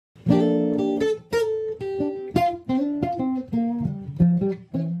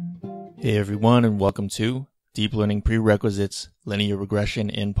Hey everyone, and welcome to Deep Learning Prerequisites Linear Regression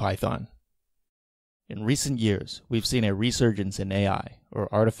in Python. In recent years, we've seen a resurgence in AI,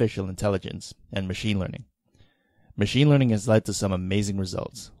 or artificial intelligence, and machine learning. Machine learning has led to some amazing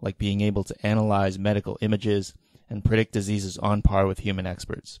results, like being able to analyze medical images and predict diseases on par with human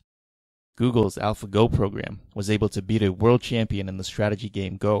experts. Google's AlphaGo program was able to beat a world champion in the strategy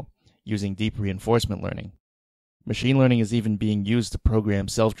game Go using deep reinforcement learning. Machine learning is even being used to program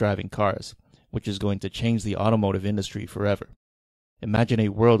self-driving cars, which is going to change the automotive industry forever. Imagine a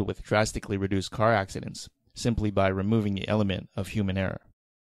world with drastically reduced car accidents, simply by removing the element of human error.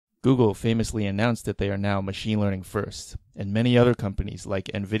 Google famously announced that they are now machine learning first, and many other companies like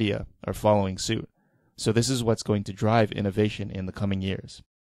Nvidia are following suit. So this is what's going to drive innovation in the coming years.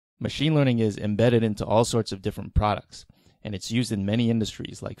 Machine learning is embedded into all sorts of different products, and it's used in many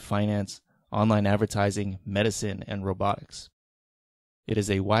industries like finance, online advertising, medicine, and robotics. It is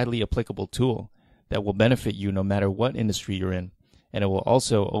a widely applicable tool that will benefit you no matter what industry you're in, and it will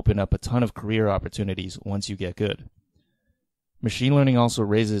also open up a ton of career opportunities once you get good. Machine learning also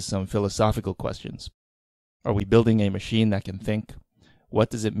raises some philosophical questions. Are we building a machine that can think? What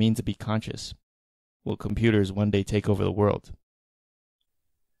does it mean to be conscious? Will computers one day take over the world?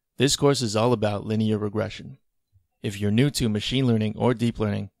 This course is all about linear regression. If you're new to machine learning or deep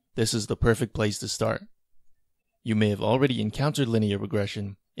learning, this is the perfect place to start. You may have already encountered linear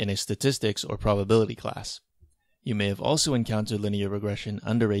regression in a statistics or probability class. You may have also encountered linear regression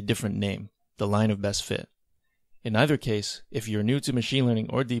under a different name, the line of best fit. In either case, if you're new to machine learning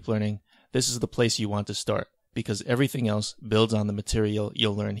or deep learning, this is the place you want to start, because everything else builds on the material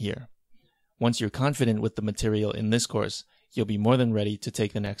you'll learn here. Once you're confident with the material in this course, you'll be more than ready to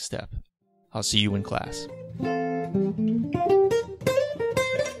take the next step. I'll see you in class.